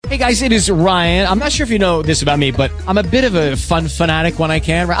Hey guys, it is Ryan. I'm not sure if you know this about me, but I'm a bit of a fun fanatic when I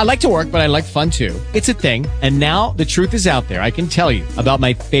can. I like to work, but I like fun too. It's a thing. And now the truth is out there. I can tell you about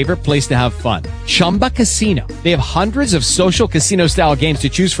my favorite place to have fun. Chumba Casino. They have hundreds of social casino style games to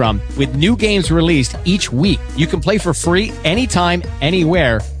choose from with new games released each week. You can play for free anytime,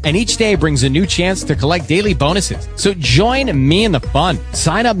 anywhere. And each day brings a new chance to collect daily bonuses. So join me in the fun.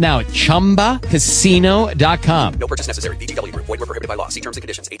 Sign up now at ChumbaCasino.com. No purchase necessary. VGW Group. Void where prohibited by law. See terms and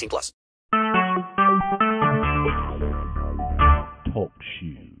conditions. 18+. Talk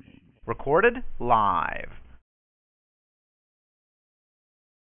shoes. Recorded live.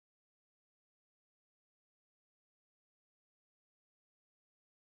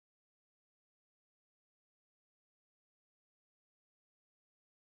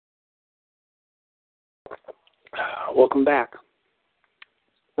 Welcome back.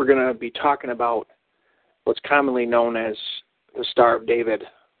 We're going to be talking about what's commonly known as the Star of David.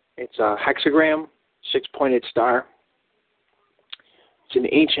 It's a hexagram, six-pointed star. It's an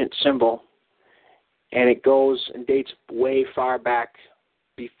ancient symbol, and it goes and dates way far back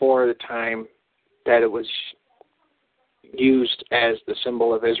before the time that it was used as the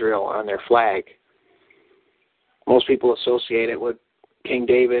symbol of Israel on their flag. Most people associate it with King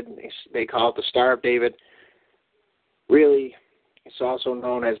David. They call it the Star of David. Really, it's also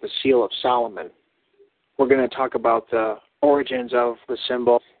known as the Seal of Solomon. We're going to talk about the origins of the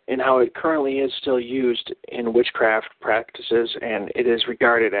symbol and how it currently is still used in witchcraft practices, and it is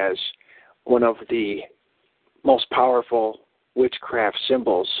regarded as one of the most powerful witchcraft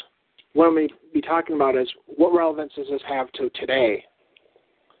symbols. What I'm going to be talking about is what relevance does this have to today?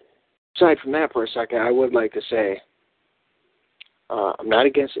 Aside from that for a second, I would like to say I'm not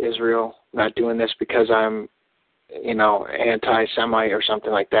against Israel. I'm not doing this because I'm anti-Semite or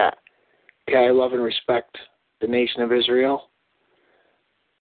something like that. Okay, I love and respect the nation of Israel,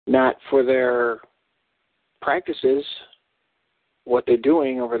 not for their practices. What they're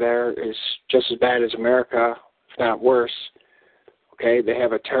doing over there is just as bad as America, if not worse. Okay, they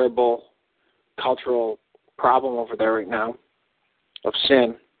have a terrible cultural problem over there right now of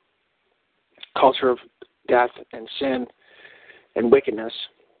sin, culture of death and sin and wickedness.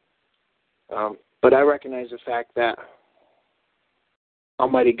 But I recognize the fact that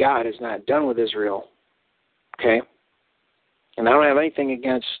Almighty God is not done with Israel, okay? And I don't have anything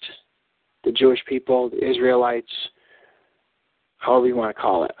against the Jewish people, the Israelites, however you want to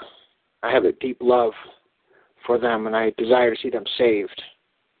call it. I have a deep love for them, and I desire to see them saved.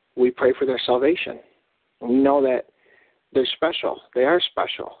 We pray for their salvation. And we know that they're special. They are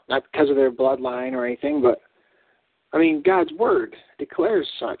special, not because of their bloodline or anything, but, God's Word declares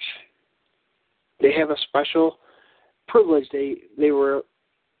such. They have a special privilege. They were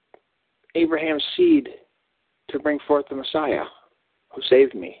Abraham's seed to bring forth the Messiah who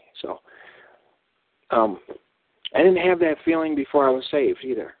saved me. So I didn't have that feeling before I was saved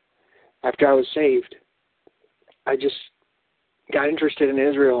either. After I was saved, I just got interested in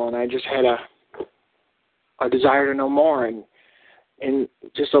Israel, and I just had a desire to know more and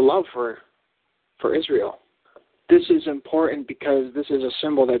just a love for Israel. This is important because this is a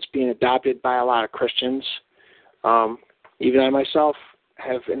symbol that's being adopted by a lot of Christians. Even I myself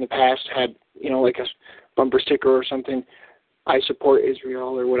have in the past had, like a bumper sticker or something, I support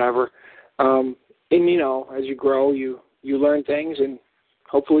Israel or whatever. And, as you grow, you learn things, and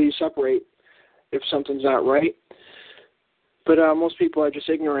hopefully you separate if something's not right. But most people are just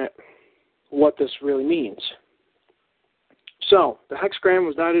ignorant what this really means. So, the hexagram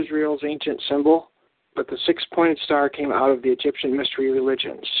was not Israel's ancient symbol, but the six-pointed star came out of the Egyptian mystery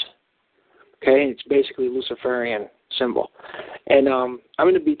religions. Okay, it's basically a Luciferian symbol. And I'm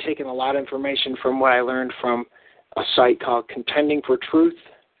going to be taking a lot of information from what I learned from a site called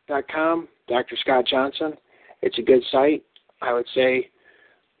contendingfortruth.com, Dr. Scott Johnson. It's a good site. I would say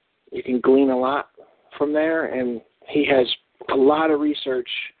you can glean a lot from there, and he has a lot of research,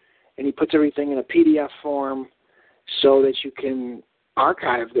 and he puts everything in a PDF form so that you can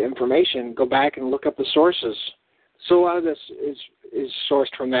archive the information, go back and look up the sources. So a lot of this is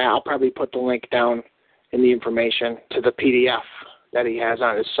sourced from that. I'll probably put the link down in the information to the PDF that he has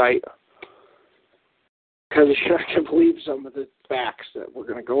on his site, because you're not going to believe some of the facts that we're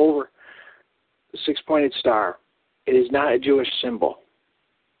going to go over. The six-pointed star, it is not a Jewish symbol,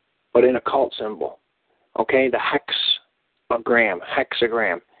 but an occult symbol. Okay, the hexagram.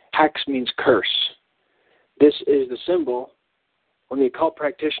 Hex means curse. This is the symbol. When the occult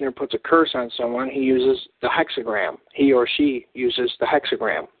practitioner puts a curse on someone, he uses the hexagram. He or she uses the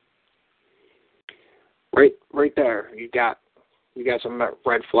hexagram. Right there, you got some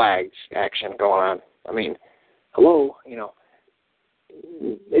red flags action going on. Hello,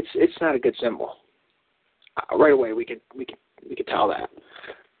 it's not a good symbol. Right away, we could tell that.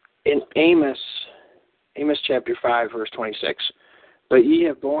 In Amos chapter 5, verse 26, but ye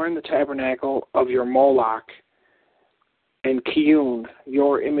have borne the tabernacle of your Moloch, and Kiun,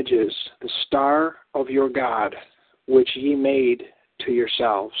 your images, the star of your God, which ye made to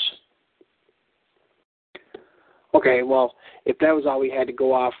yourselves. Okay, well, if that was all we had to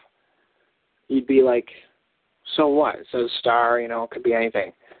go off, you'd be like, so what? It says star, it could be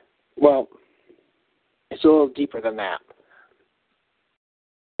anything. Well, it's a little deeper than that.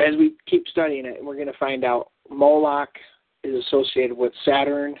 As we keep studying it, we're going to find out Moloch is associated with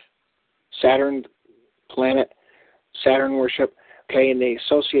Saturn planet, Saturn worship. Okay, and they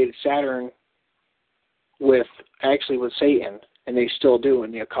associated Saturn with Satan, and they still do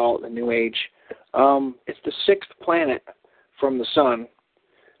in the occult, the New Age. It's the sixth planet from the sun.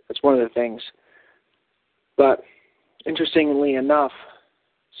 That's one of the things. But interestingly enough,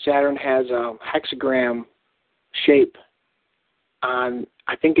 Saturn has a hexagram shape on,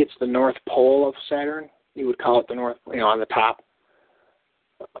 I think it's the North Pole of Saturn. You would call it the North, on the top,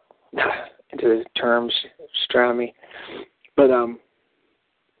 into the terms, astronomy. But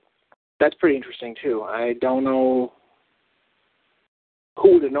that's pretty interesting, too. I don't know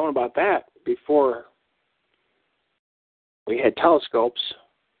who would have known about that before we had telescopes.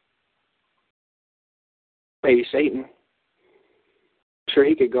 Maybe Satan. I'm sure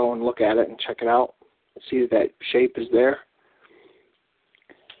he could go and look at it and check it out, see that shape is there.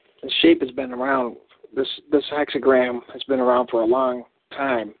 The shape has been around, this hexagram has been around for a long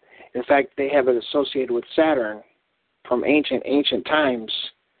time. In fact, they have it associated with Saturn from ancient times.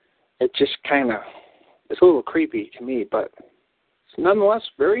 It just it's a little creepy to me, but it's nonetheless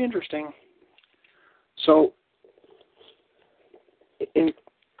very interesting. So, in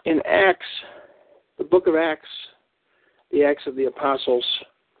Acts, the book of Acts, the Acts of the Apostles,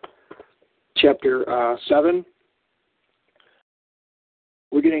 chapter 7,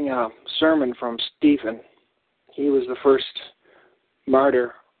 we're getting a sermon from Stephen. He was the first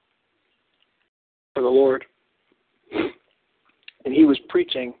martyr for the Lord. And he was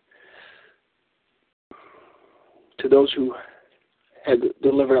preaching to those who had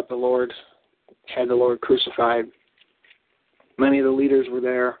delivered up the Lord, had the Lord crucified. Many of the leaders were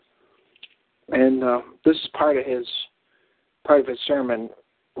there. And this is part of his sermon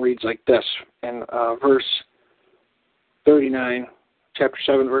reads like this in verse 39, chapter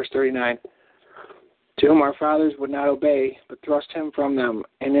 7, verse 39. To whom our fathers would not obey, but thrust him from them,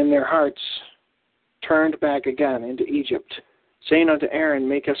 and in their hearts turned back again into Egypt, saying unto Aaron,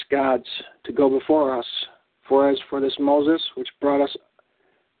 make us gods to go before us. For as for this Moses, which brought us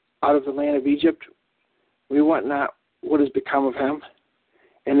out of the land of Egypt, we wot not what has become of him.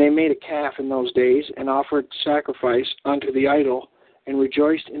 And they made a calf in those days, and offered sacrifice unto the idol, and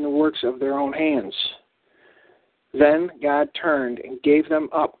rejoiced in the works of their own hands. Then God turned and gave them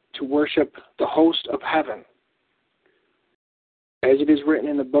up to worship the host of heaven. As it is written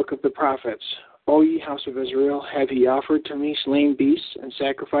in the book of the prophets, O ye house of Israel, have ye offered to me slain beasts and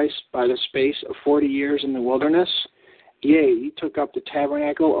sacrificed by the space of 40 years in the wilderness? Yea, ye took up the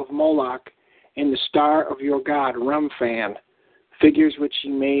tabernacle of Moloch, and the star of your god Remphan, figures which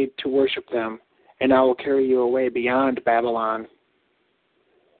ye made to worship them, and I will carry you away beyond Babylon.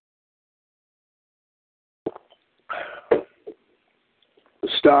 The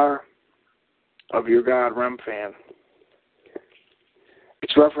star of your god Remphan.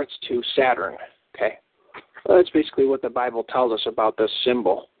 It's reference to Saturn, okay? Well, that's basically what the Bible tells us about this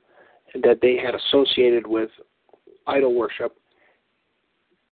symbol, that they had associated with idol worship.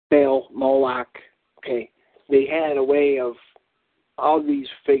 Baal, Moloch, okay? They had a way of, all these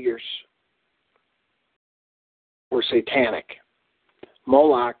figures were satanic.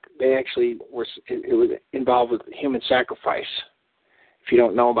 Moloch, they actually were, it was involved with human sacrifice. If you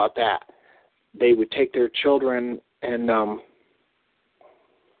don't know about that, they would take their children and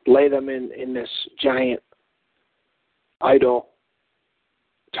lay them in this giant idol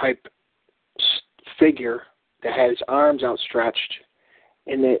type figure that had its arms outstretched,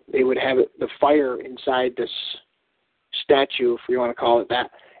 and they would have the fire inside this statue, if you want to call it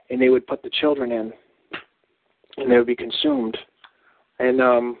that, and they would put the children in, and they would be consumed.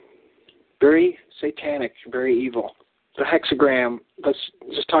 And very satanic, very evil. The hexagram, let's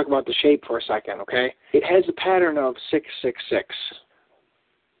just talk about the shape for a second, okay? It has a pattern of 666.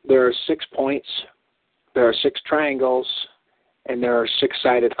 There are 6 points, there are 6 triangles, and there are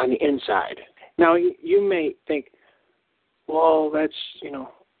 6-sided on the inside. Now, you may think, well, that's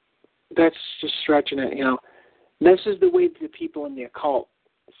just stretching it, This is the way the people in the occult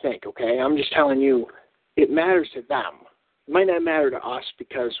think, okay? I'm just telling you, it matters to them. It might not matter to us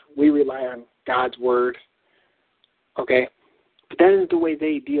because we rely on God's word, okay? But that isn't the way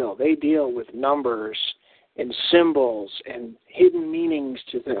they deal. They deal with numbers and symbols and hidden meanings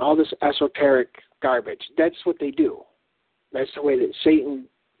to all this esoteric garbage. That's what they do. That's the way that Satan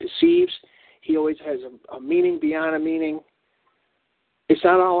deceives. He always has a meaning beyond a meaning. It's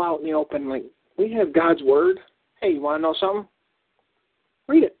not all out in the open. Like, we have God's word. Hey, you want to know something?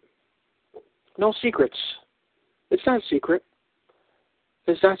 Read it. No secrets. It's not a secret.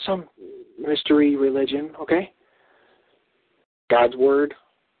 It's not some mystery religion, okay? God's word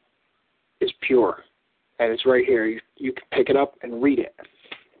is pure. And it's right here. You can pick it up and read it.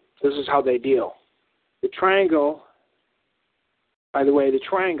 This is how they deal. The triangle, by the way,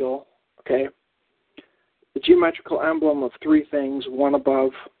 okay, the geometrical emblem of three things, one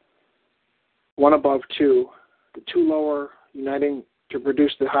above two, the two lower uniting to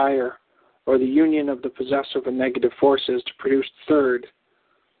produce the higher, or the union of the possessive and negative forces to produce the third,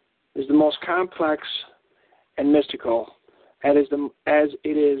 is the most complex and mystical, as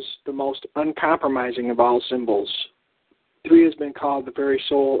it is the most uncompromising of all symbols. Three has been called the very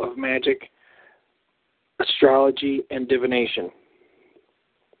soul of magic, astrology, and divination.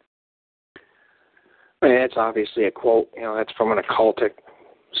 And that's obviously a quote, that's from an occultic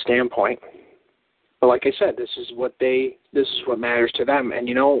standpoint. But like I said, this is what matters to them. And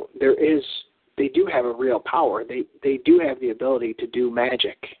they do have a real power. They do have the ability to do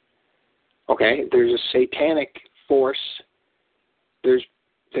magic. Okay? There's a satanic force. There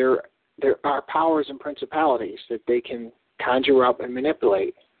are powers and principalities that they can conjure up and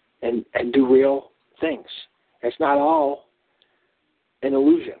manipulate and do real things. It's not all an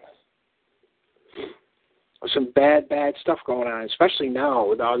illusion. There's some bad stuff going on, especially now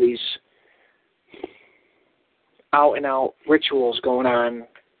with all these out-and-out rituals going on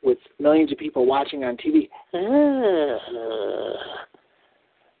with millions of people watching on TV.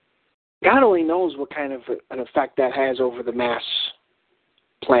 God only knows what kind of an effect that has over the mass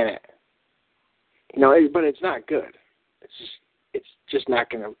planet. But it's not good. It's just not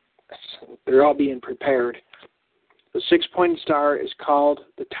going to. They're all being prepared. The six-pointed star is called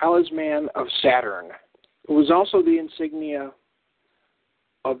the talisman of Saturn. It was also the insignia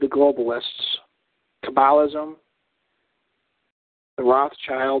of the globalists, Kabbalism, the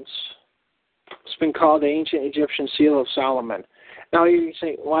Rothschilds. It's been called the ancient Egyptian seal of Solomon. Now you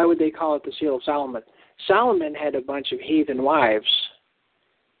say, why would they call it the seal of Solomon? Solomon had a bunch of heathen wives.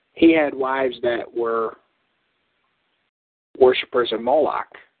 He had wives that were worshippers of Moloch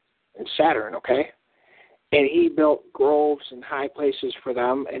and Saturn, okay? And he built groves and high places for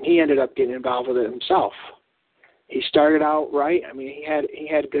them, and he ended up getting involved with it himself. He started out right. I mean,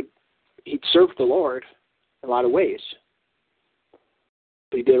 he'd served the Lord in a lot of ways.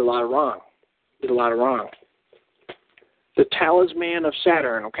 But he did a lot of wrong. The talisman of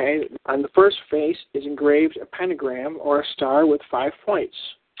Saturn, okay? On the first face is engraved a pentagram or a star with 5 points.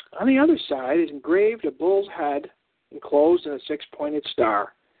 On the other side is engraved a bull's head enclosed in a six-pointed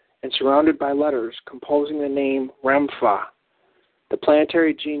star and surrounded by letters composing the name Rempha, the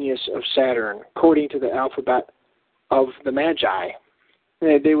planetary genius of Saturn, according to the alphabet of the Magi.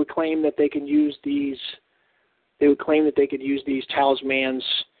 They would claim that they could use these. They would claim that they could use these talismans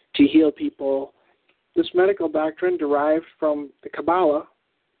to heal people. This medical doctrine, derived from the Kabbalah,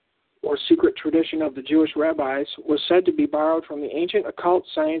 or secret tradition of the Jewish rabbis, was said to be borrowed from the ancient occult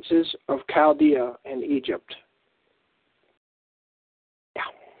sciences of Chaldea and Egypt. Yeah.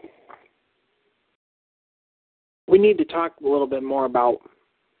 We need to talk a little bit more about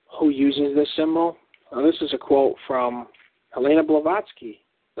who uses this symbol. Now, this is a quote from Helena Blavatsky,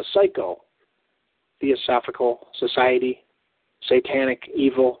 the Psycho, Theosophical Society, Satanic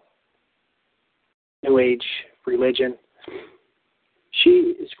Evil, New Age Religion.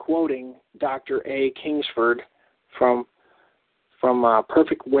 She is quoting Dr. A. Kingsford from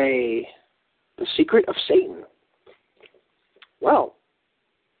Perfect Way, The Secret of Satan. Well,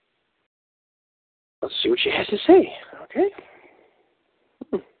 let's see what she has to say, okay?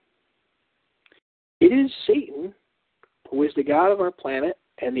 It is Satan who is the God of our planet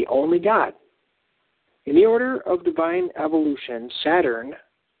and the only God. In the order of divine evolution, Saturn,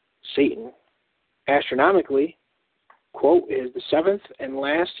 Satan, astronomically, quote, is the seventh and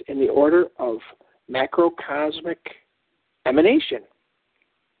last in the order of macrocosmic emanation.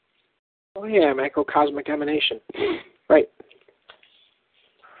 Oh, yeah, macrocosmic emanation. Right.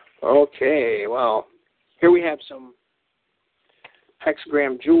 Okay, well, here we have some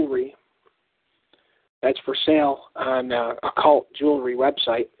HEXagram jewelry that's for sale on occult jewelry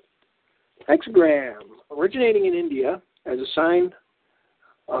website. HEXagram, originating in India as a sign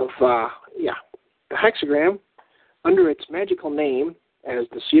of, the hexagram under its magical name as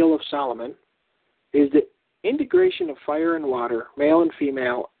the Seal of Solomon, is the integration of fire and water, male and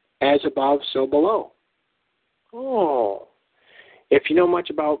female, as above, so below. Oh. If you know much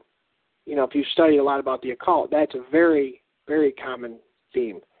about, if you study a lot about the occult, that's a very, very common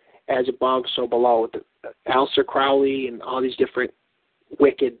theme. As above, so below. Aleister Crowley and all these different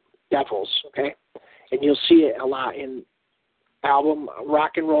wicked devils, okay? And you'll see it a lot in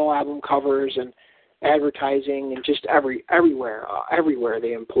rock and roll album covers and advertising and just everywhere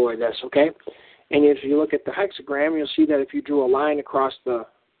they employ this, okay? And if you look at the hexagram, you'll see that if you drew a line across through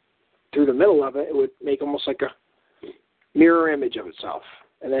the middle of it, it would make almost like a mirror image of itself.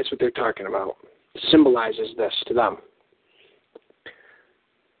 And that's what they're talking about. It symbolizes this to them.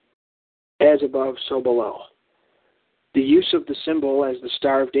 As above, so below. The use of the symbol as the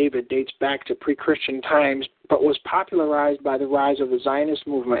Star of David dates back to pre-Christian times, but was popularized by the rise of the Zionist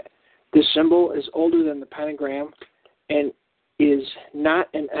movement. This symbol is older than the pentagram and is not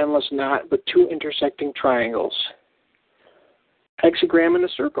an endless knot, but two intersecting triangles. Hexagram in a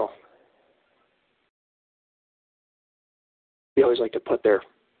circle. They always like to put their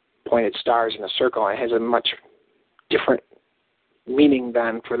pointed stars in a circle, and it has a much different meaning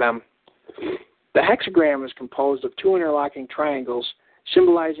than for them. The hexagram is composed of two interlocking triangles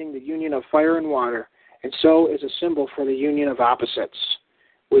symbolizing the union of fire and water, and so is a symbol for the union of opposites.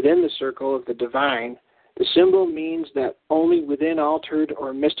 Within the circle of the divine, the symbol means that only within altered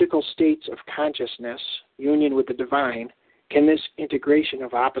or mystical states of consciousness, union with the divine, can this integration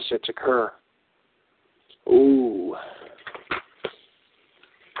of opposites occur. Ooh.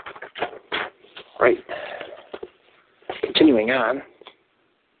 Right. Continuing on.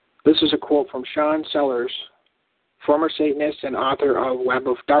 This is a quote from Sean Sellers, former Satanist and author of Web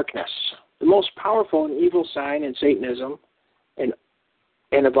of Darkness. The most powerful and evil sign in Satanism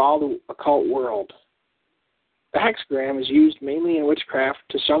and of all the occult world. The hexagram is used mainly in witchcraft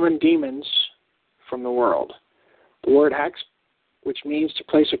to summon demons from the world. The word hex, which means to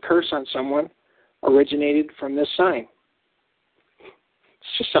place a curse on someone, originated from this sign.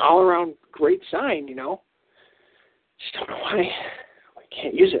 It's just an all-around great sign, Just don't know why we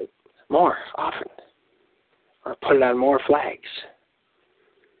can't use it more often or put it on more flags.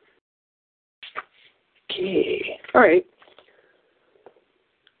 Okay. All right.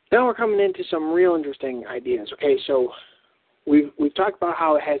 Now we're coming into some real interesting ideas. Okay, so we've talked about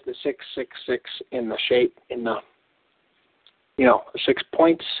how it has the 666 in the shape, in the 6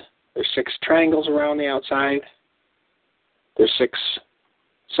 points. There's 6 triangles around the outside. There's 6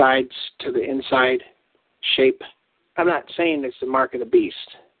 sides to the inside shape. I'm not saying it's the mark of the beast,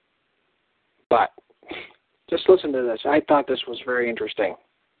 but just listen to this. I thought this was very interesting.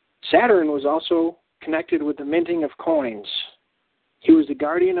 Saturn was also connected with the minting of coins. He was the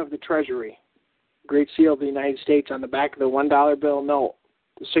guardian of the treasury. Great Seal of the United States on the back of the $1 bill note.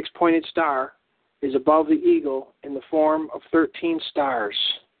 The 6-pointed star is above the eagle in the form of 13 stars.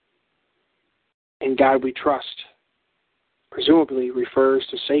 In God we trust. Presumably refers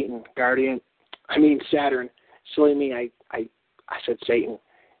to Satan, Saturn. Silly me, I said Satan,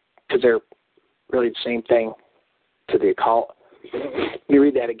 because they're really the same thing to the occult. Let me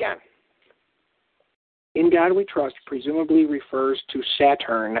read that again. In God we trust presumably refers to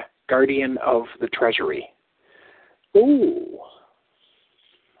Saturn, guardian of the treasury. Ooh.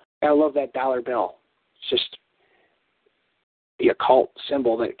 I love that dollar bill. It's just the occult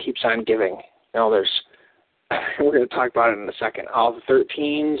symbol that keeps on giving. We're going to talk about it in a second. All the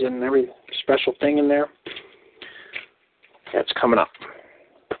 13s and every special thing in there. That's coming up.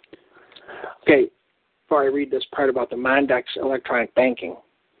 Okay, before I read this part about the Mondex electronic banking,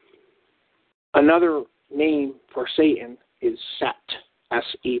 another name for Satan is Set,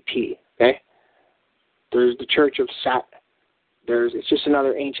 S-E-T, okay? There's the Church of Set. It's just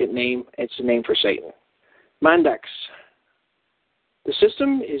another ancient name. It's the name for Satan. Mondex. The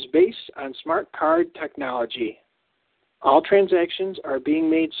system is based on smart card technology. All transactions are being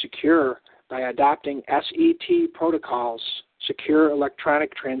made secure by adopting SET protocols, secure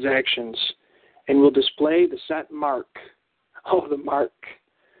electronic transactions, and will display the Set mark. Oh, the mark.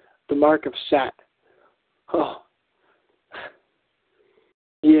 The mark of Set. Oh.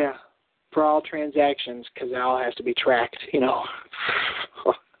 Yeah, for all transactions, because it all has to be tracked,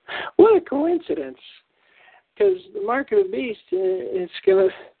 What a coincidence. Because the mark of the beast is going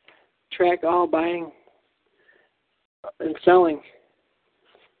to track all buying and selling.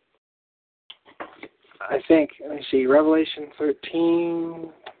 I think, let me see, Revelation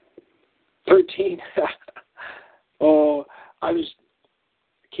 13. Oh,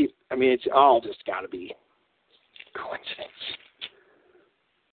 it's all just got to be coincidence.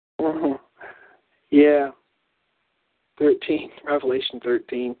 Yeah. 13, Revelation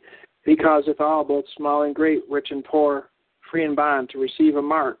 13. He causeth all, both small and great, rich and poor, free and bond, to receive a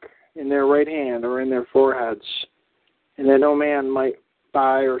mark in their right hand or in their foreheads, and that no man might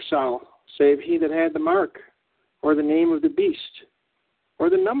buy or sell, save he that had the mark, or the name of the beast, or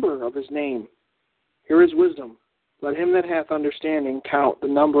the number of his name. Here is wisdom. Let him that hath understanding count the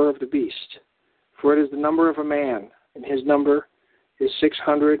number of the beast, for it is the number of a man, and his number is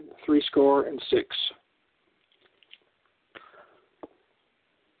 666.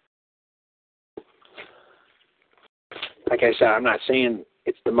 Like I said, I'm not saying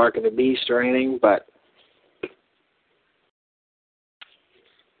it's the mark of the beast or anything, but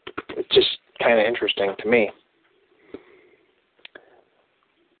it's just kind of interesting to me.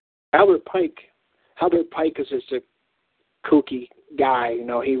 Albert Pike is just a kooky guy. You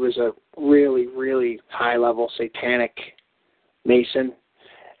know, he was a really, really high-level satanic Mason,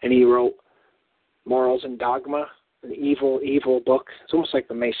 and he wrote Morals and Dogma, an evil, evil book. It's almost like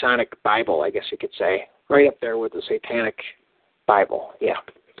the Masonic Bible, I guess you could say. Right up there with the Satanic Bible, yeah.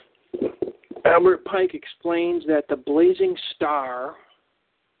 Albert Pike explains that the blazing star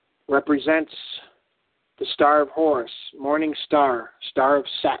represents the star of Horus, morning star, star of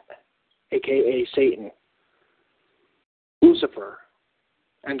Set, a.k.a. Satan, Lucifer,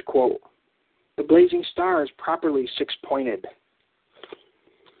 end quote. The blazing star is properly six-pointed.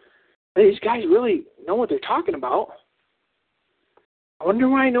 These guys really know what they're talking about. I wonder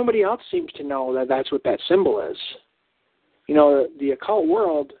why nobody else seems to know that that's what that symbol is. You know, the occult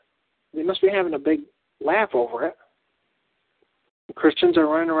world, they must be having a big laugh over it. Christians are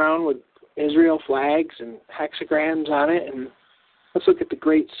running around with Israel flags and hexagrams on it. And let's look at the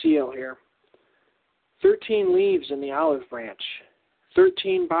Great Seal here. 13 leaves in the olive branch.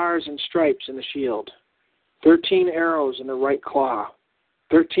 13 bars and stripes in the shield. 13 arrows in the right claw.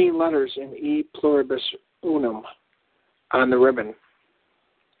 13 letters in E pluribus unum on the ribbon.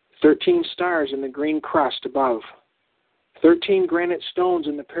 13 stars in the green crust above. 13 granite stones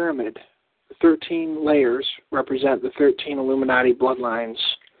in the pyramid. The 13 layers represent the 13 Illuminati bloodlines.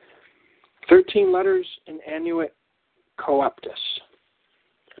 13 letters in Annuit Coeptus.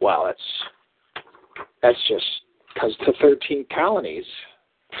 Well, that's just because the 13 colonies.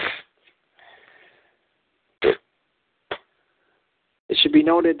 It should be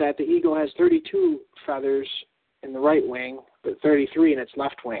noted that the eagle has 32 feathers in the right wing, but 33 in its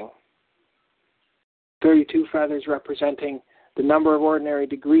left wing. 32 feathers representing the number of ordinary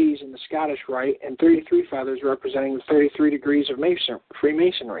degrees in the Scottish Rite, and 33 feathers representing the 33 degrees of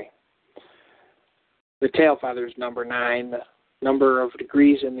Freemasonry. The tail feathers number 9, the number of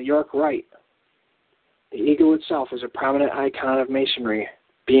degrees in the York Rite. The eagle itself is a prominent icon of Masonry,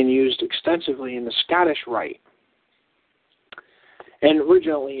 being used extensively in the Scottish Rite. And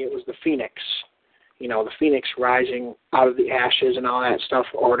originally it was the phoenix. You know, the phoenix rising out of the ashes and all that stuff,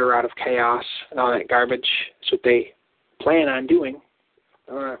 order out of chaos and all that garbage. That's what they plan on doing.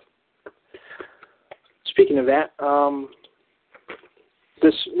 Speaking of that,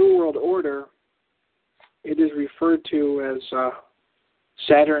 this New World Order, it is referred to as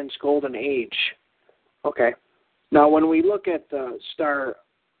Saturn's Golden Age. Okay. Now, when we look at the Star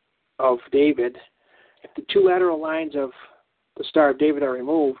of David, if the two lateral lines of the Star of David are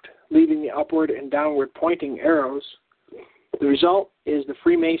removed, leaving the upward and downward pointing arrows, the result is the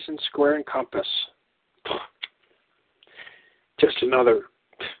Freemason square and compass. Just another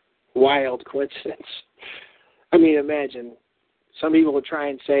wild coincidence. I mean, imagine, some people will try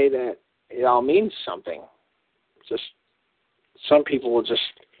and say that it all means something. Just some people will just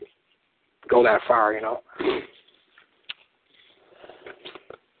go that far, you know.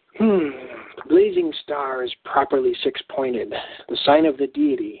 The blazing star is properly six-pointed, the sign of the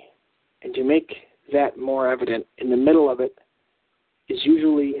deity, and to make that more evident, in the middle of it is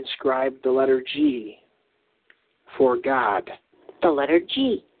usually inscribed the letter G for God. The letter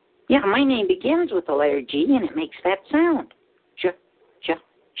G. Yeah, my name begins with the letter G, and it makes that sound.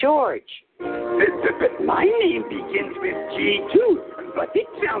 George. My name begins with G, too, but it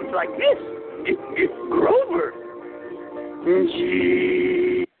sounds like this. It's Grover.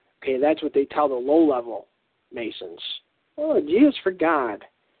 G. Okay, that's what they tell the low-level Masons. Oh, G is for God.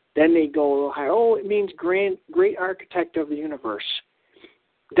 Then they go a little higher. Oh, it means great architect of the universe.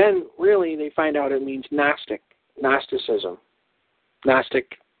 Then, really, they find out it means Gnosticism.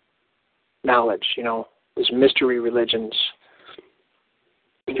 Gnostic knowledge, you know, this mystery religions.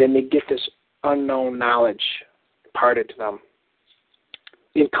 Then they get this unknown knowledge imparted to them.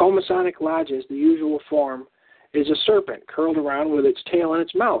 In co-Masonic lodges, the usual form is a serpent curled around with its tail in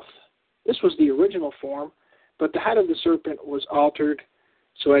its mouth. This was the original form, but the head of the serpent was altered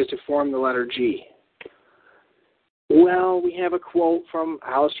so as to form the letter G. Well, we have a quote from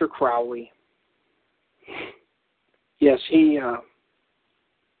Aleister Crowley. Yes, he,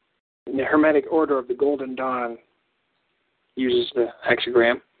 in the Hermetic Order of the Golden Dawn, uses the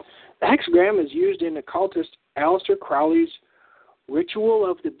hexagram. The hexagram is used in occultist Aleister Crowley's Ritual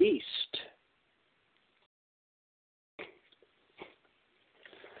of the Beast.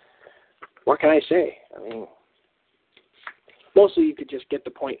 What can I say? I mean, mostly you could just get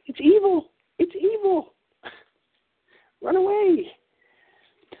the point. It's evil. It's evil. Run away.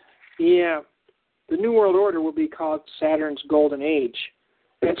 Yeah. The New World Order will be called Saturn's Golden Age.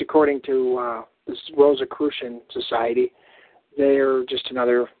 That's according to this Rosicrucian Society. They're just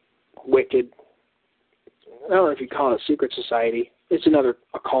another wicked, I don't know if you call it a secret society. It's another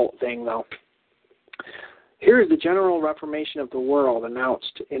occult thing, though. Here is the general reformation of the world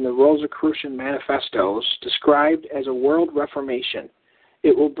announced in the Rosicrucian manifestos, described as a world reformation.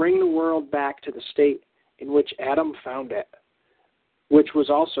 It will bring the world back to the state in which Adam found it, which was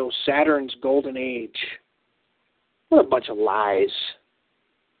also Saturn's golden age. What a bunch of lies.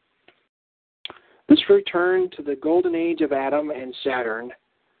 This return to the golden age of Adam and Saturn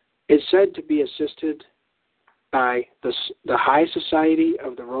is said to be assisted by the High Society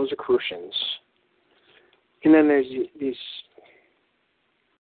of the Rosicrucians. And then there's these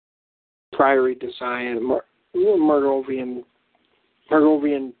Priory Design, Mergovian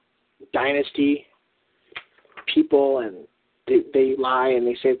dynasty people, and they lie and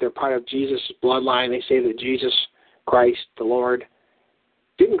they say that they're part of Jesus' bloodline. They say that Jesus Christ, the Lord,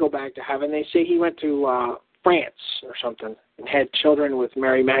 didn't go back to heaven. They say he went to France or something and had children with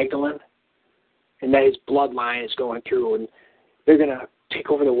Mary Magdalene, and that his bloodline is going through, and they're going to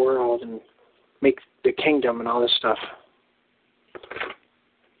take over the world and make the kingdom and all this stuff.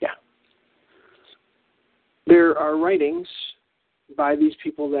 Yeah. There are writings by these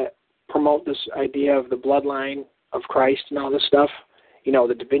people that promote this idea of the bloodline of Christ and all this stuff, you know,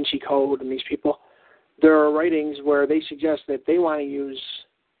 the Da Vinci Code and these people. There are writings where they suggest that they want to use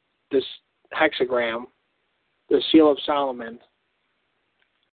this hexagram, the Seal of Solomon,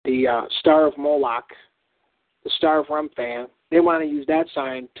 the Star of Moloch, the Star of Remphan. They want to use that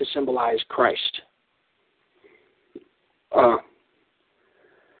sign to symbolize Christ.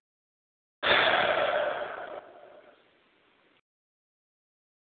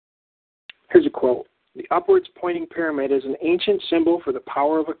 Here's a quote. The upwards pointing pyramid is an ancient symbol for the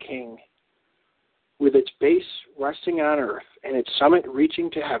power of a king, with its base resting on earth and its summit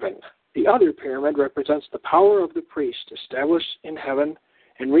reaching to heaven. The other pyramid represents the power of the priest established in heaven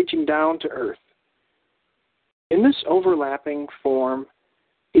and reaching down to earth. In this overlapping form,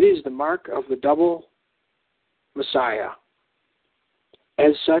 it is the mark of the double Messiah.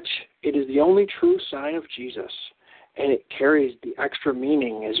 As such, it is the only true sign of Jesus, and it carries the extra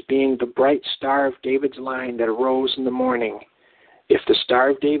meaning as being the bright Star of David's line that arose in the morning. If the Star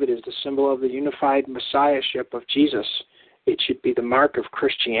of David is the symbol of the unified Messiahship of Jesus, it should be the mark of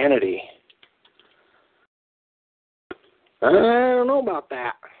Christianity. I don't know about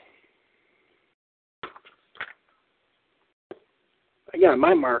that. I got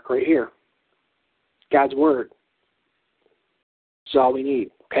my mark right here. God's Word. That's all we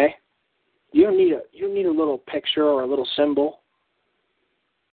need, okay? You don't need a little picture or a little symbol.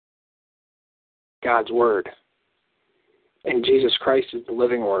 God's Word. And Jesus Christ is the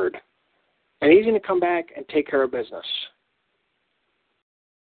living Word. And he's going to come back and take care of business.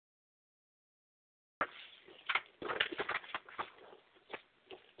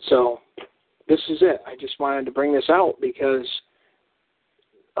 So, this is it. I just wanted to bring this out because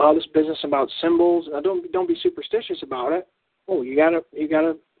all this business about symbols, don't be superstitious about it. Oh, you got a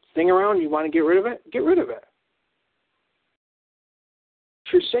thing around, you want to get rid of it? Get rid of it.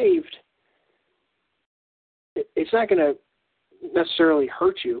 If you're saved, it's not going to necessarily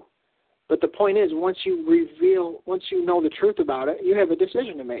hurt you. But the point is, once you know the truth about it, you have a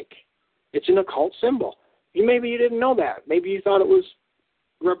decision to make. It's an occult symbol. Maybe you didn't know that. Maybe you thought it was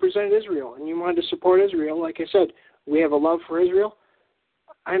represented Israel, and you wanted to support Israel. Like I said, we have a love for Israel.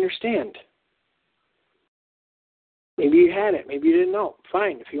 I understand. Maybe you had it. Maybe you didn't know.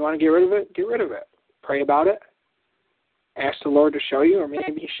 Fine. If you want to get rid of it, get rid of it. Pray about it. Ask the Lord to show you, or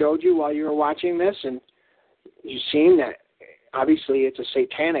maybe he showed you while you were watching this, and you've seen that obviously it's a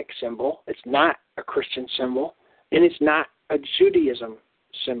satanic symbol. It's not a Christian symbol, and it's not a Judaism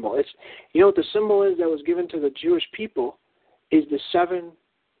symbol. It's, you know what the symbol is that was given to the Jewish people is the 7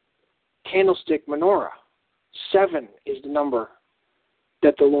 candlestick menorah. 7 is the number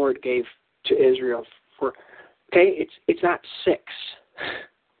that the Lord gave to Israel for. Okay, it's not 6.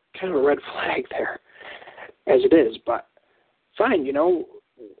 Kind of a red flag there, as it is. But fine, you know,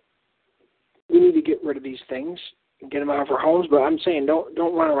 we need to get rid of these things. and get them out of our homes. But I'm saying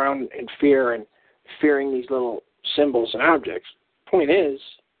don't run around in fear and fearing these little symbols and objects. Point is,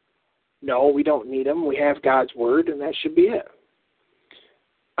 no, we don't need them. We have God's Word, and that should be it.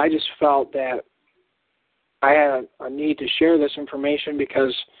 I just felt that I had a need to share this information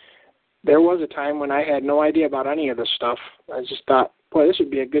because there was a time when I had no idea about any of this stuff. I just thought, boy, this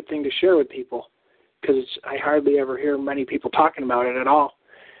would be a good thing to share with people because I hardly ever hear many people talking about it at all.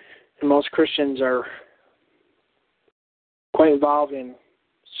 And most Christians are quite involved in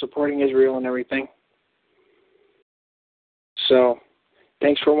supporting Israel and everything. So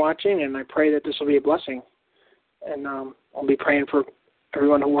thanks for watching, and I pray that this will be a blessing. And I'll be praying for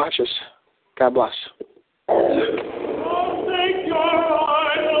everyone who watches. God bless.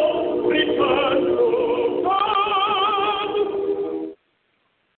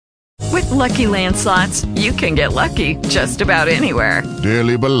 With Lucky Land Slots, you can get lucky just about anywhere.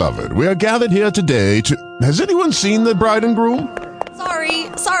 Dearly beloved, we are gathered here today to... Has anyone seen the bride and groom?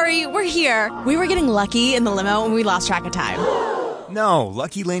 Sorry, we're here. We were getting lucky in the limo and we lost track of time. No,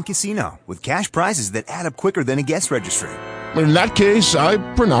 Lucky Land Casino, with cash prizes that add up quicker than a guest registry. In that case, I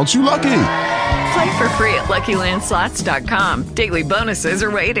pronounce you lucky. Play for free at LuckyLandSlots.com. Daily bonuses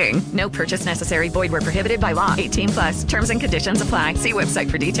are waiting. No purchase necessary. Void where prohibited by law. 18+. Terms and conditions apply. See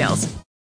website for details.